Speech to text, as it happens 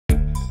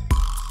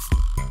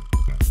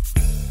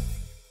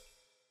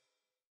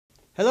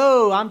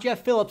Hello, I'm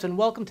Jeff Phillips, and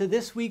welcome to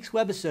this week's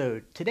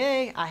Webisode.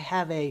 Today, I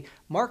have a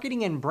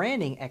marketing and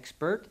branding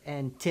expert,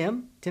 and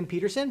Tim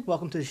Peterson.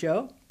 Welcome to the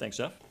show. Thanks,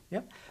 Jeff.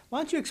 Yep. Why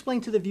don't you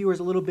explain to the viewers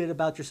a little bit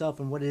about yourself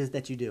and what it is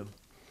that you do?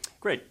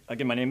 Great.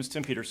 Again, my name is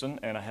Tim Peterson,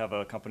 and I have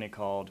a company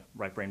called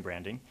Right Brain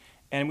Branding,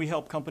 and we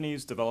help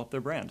companies develop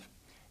their brand.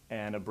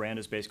 And a brand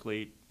is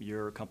basically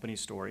your company's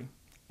story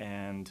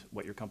and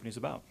what your company's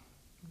about.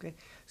 Okay.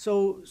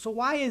 So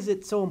why is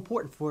it so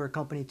important for a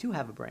company to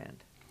have a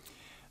brand?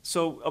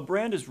 So a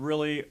brand is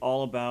really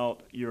all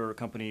about your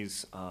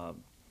company's, the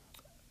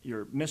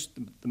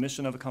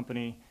mission of a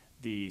company,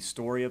 the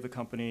story of the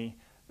company,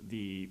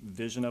 the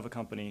vision of a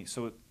company.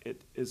 So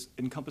it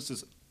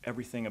encompasses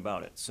everything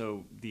about it.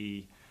 So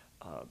the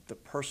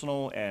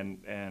personal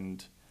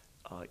and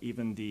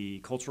even the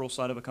cultural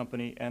side of a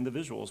company and the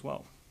visual as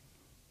well.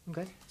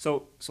 Okay.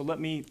 So let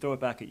me throw it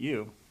back at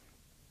you.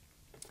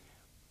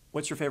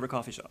 What's your favorite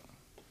coffee shop?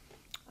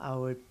 I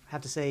would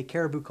have to say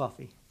Caribou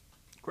Coffee.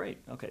 Great.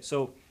 Okay.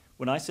 So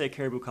when I say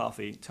Caribou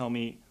Coffee, tell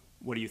me,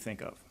 what do you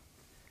think of?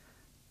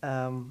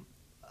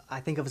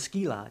 I think of a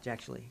ski lodge,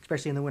 actually,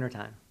 especially in the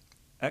wintertime.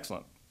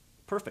 Excellent.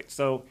 Perfect.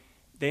 So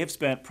they have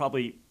spent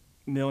probably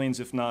millions,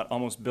 if not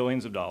almost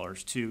billions of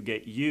dollars to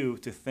get you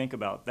to think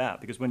about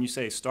that. Because when you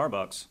say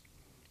Starbucks,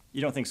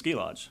 you don't think ski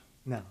lodge.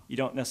 No. You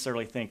don't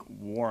necessarily think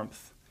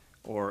warmth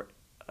or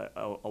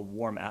a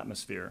warm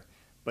atmosphere.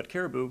 But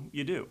Caribou,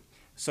 you do.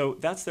 So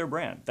that's their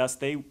brand. That's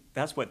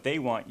what they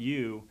want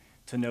you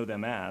to know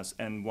them as,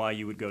 and why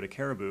you would go to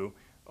Caribou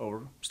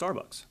over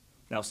Starbucks.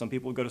 Now, some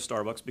people go to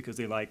Starbucks because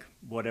they like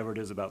whatever it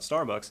is about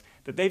Starbucks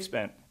that they've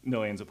spent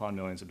millions upon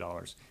millions of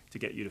dollars to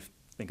get you to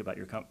think about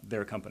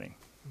their company.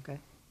 Okay.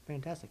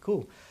 Fantastic.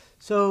 Cool.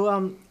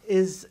 So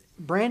is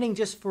branding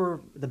just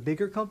for the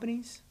bigger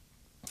companies?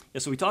 Yeah,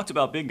 so we talked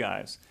about big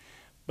guys,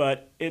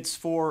 but it's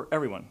for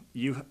everyone.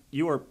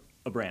 You are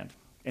a brand.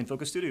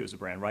 InFocus Studio is a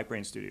brand, Right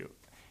Brain Studio,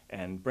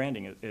 and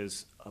branding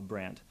is a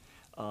brand.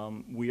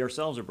 We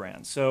ourselves are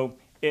brands. So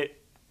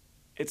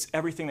it's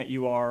everything that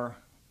you are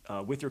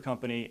with your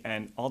company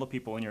and all the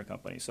people in your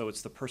company. So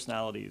it's the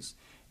personalities,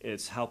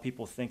 it's how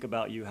people think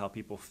about you, how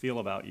people feel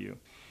about you.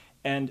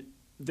 And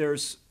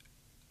there's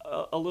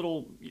a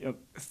little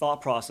thought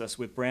process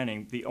with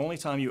branding. The only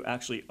time you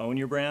actually own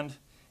your brand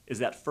is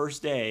that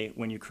first day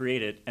when you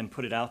create it and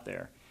put it out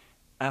there.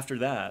 After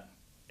that,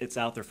 it's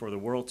out there for the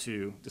world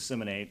to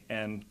disseminate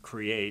and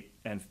create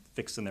and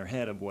fix in their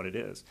head of what it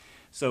is.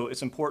 So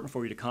it's important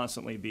for you to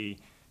constantly be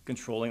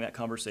controlling that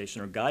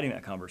conversation or guiding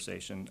that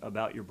conversation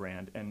about your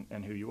brand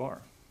and who you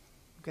are.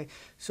 Okay.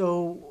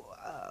 So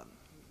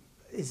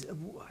is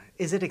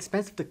it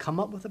expensive to come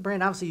up with a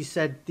brand? Obviously, you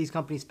said these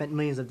companies spent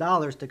millions of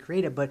dollars to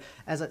create it, but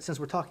since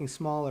we're talking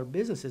smaller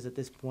businesses at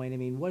this point, I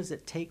mean, what does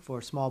it take for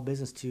a small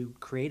business to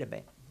create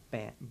a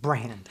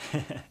brand?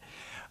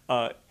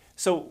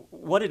 So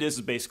what it is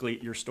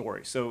basically your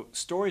story. So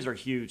stories are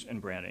huge in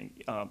branding.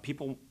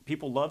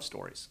 People love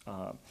stories.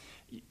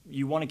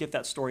 You want to get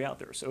that story out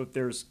there. So if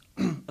there's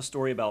a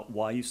story about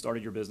why you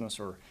started your business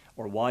or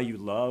why you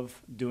love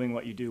doing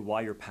what you do,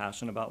 why you're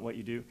passionate about what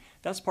you do,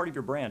 that's part of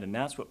your brand, and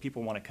that's what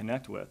people want to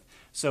connect with.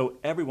 So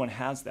everyone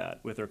has that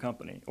with their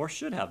company, or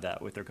should have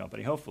that with their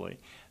company, hopefully.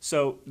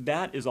 So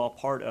that is all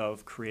part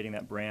of creating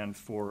that brand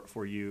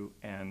for you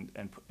and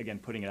again,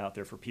 putting it out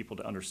there for people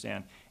to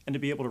understand and to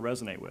be able to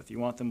resonate with. You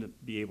want them to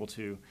be able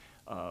to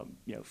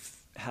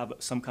have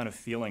some kind of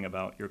feeling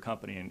about your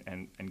company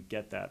and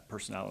get that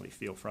personality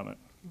feel from it.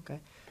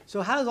 Okay.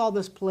 So how does all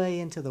this play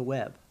into the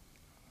web?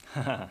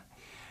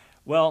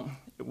 Well,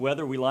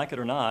 whether we like it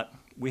or not,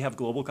 we have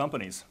global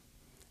companies.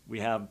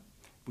 We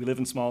live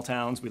in small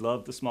towns. We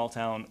love the small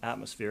town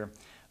atmosphere,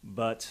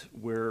 but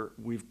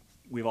we've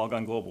all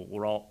gone global.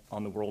 We're all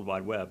on the World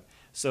Wide Web.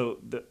 So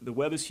the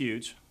web is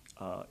huge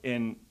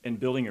in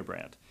building your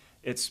brand.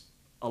 It's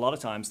a lot of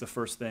times the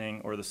first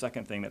thing or the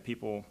second thing that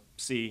people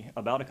see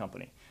about a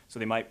company. So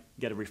they might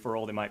get a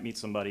referral, they might meet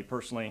somebody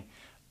personally,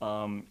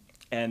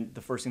 and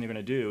the first thing they're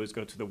going to do is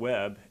go to the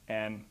web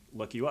and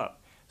look you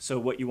up. So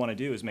what you want to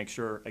do is make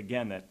sure,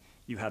 again, that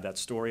you have that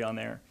story on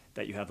there,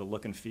 that you have the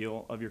look and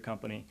feel of your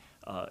company.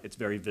 It's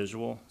very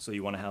visual, so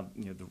you want to have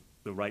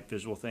the right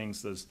visual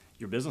things. Does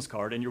your business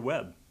card and your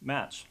web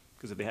match?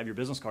 Because if they have your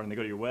business card and they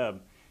go to your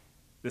web,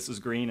 this is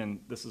green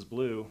and this is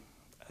blue,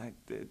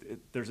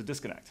 there's a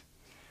disconnect.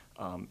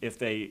 If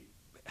they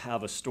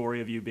have a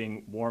story of you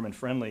being warm and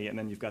friendly, and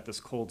then you've got this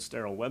cold,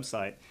 sterile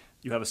website,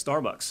 you have a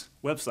Starbucks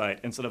website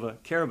instead of a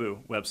Caribou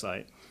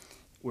website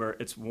where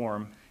it's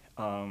warm,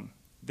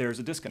 there's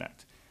a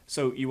disconnect.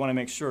 So you want to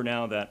make sure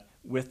now that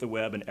with the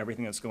web and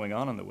everything that's going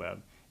on the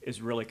web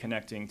is really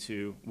connecting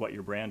to what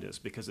your brand is,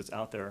 because it's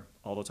out there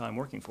all the time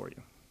working for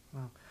you.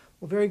 Wow.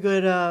 Well, very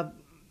good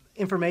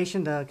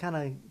information to kind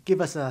of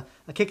give us a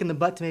kick in the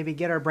butt to maybe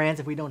get our brands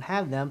if we don't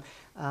have them.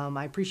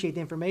 I appreciate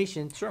the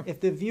information. Sure. If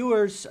the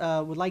viewers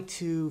would like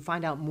to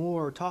find out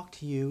more or talk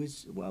to you,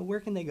 where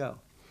can they go?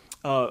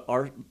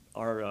 Our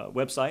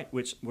website,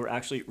 which we're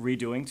actually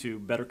redoing to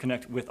better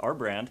connect with our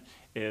brand,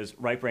 is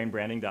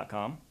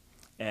rightbrainbranding.com.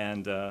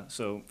 And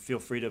so feel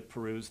free to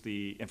peruse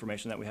the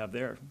information that we have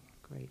there.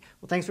 Great.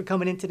 Well, thanks for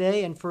coming in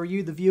today. And for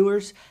you, the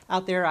viewers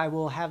out there, I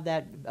will have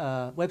that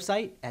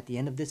website at the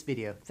end of this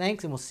video.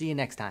 Thanks, and we'll see you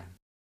next time.